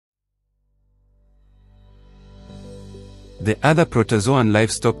The other protozoan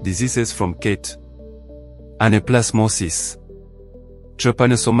livestock diseases from Kate, Anaplasmosis,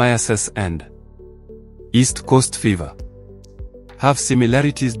 Trypanosomiasis and East Coast fever, have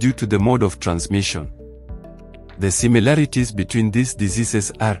similarities due to the mode of transmission. The similarities between these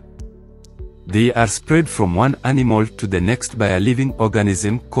diseases are: they are spread from one animal to the next by a living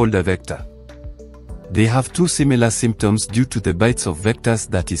organism called a vector. They have two similar symptoms due to the bites of vectors,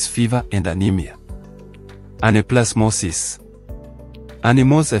 that is fever and anemia. Anaplasmosis.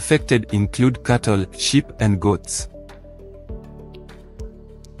 Animals affected include cattle, sheep and goats.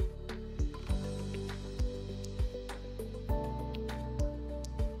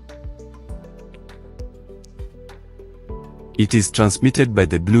 It is transmitted by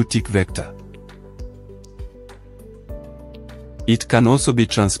the blue tick vector. It can also be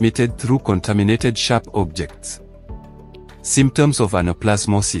transmitted through contaminated sharp objects. Symptoms of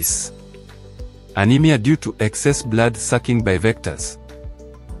anaplasmosis: anemia due to excess blood sucking by vectors.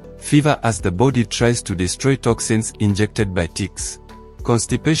 Fever as the body tries to destroy toxins injected by ticks.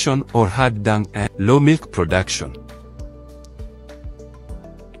 Constipation or hard dung and low milk production.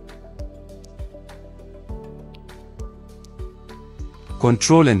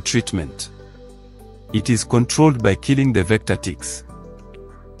 Control and treatment. It is controlled by killing the vector ticks.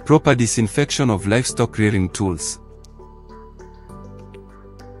 Proper disinfection of livestock rearing tools.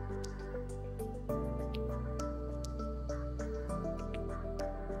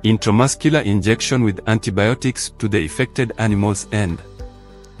 Intramuscular injection with antibiotics to the affected animals and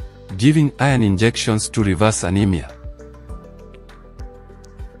giving iron injections to reverse anemia.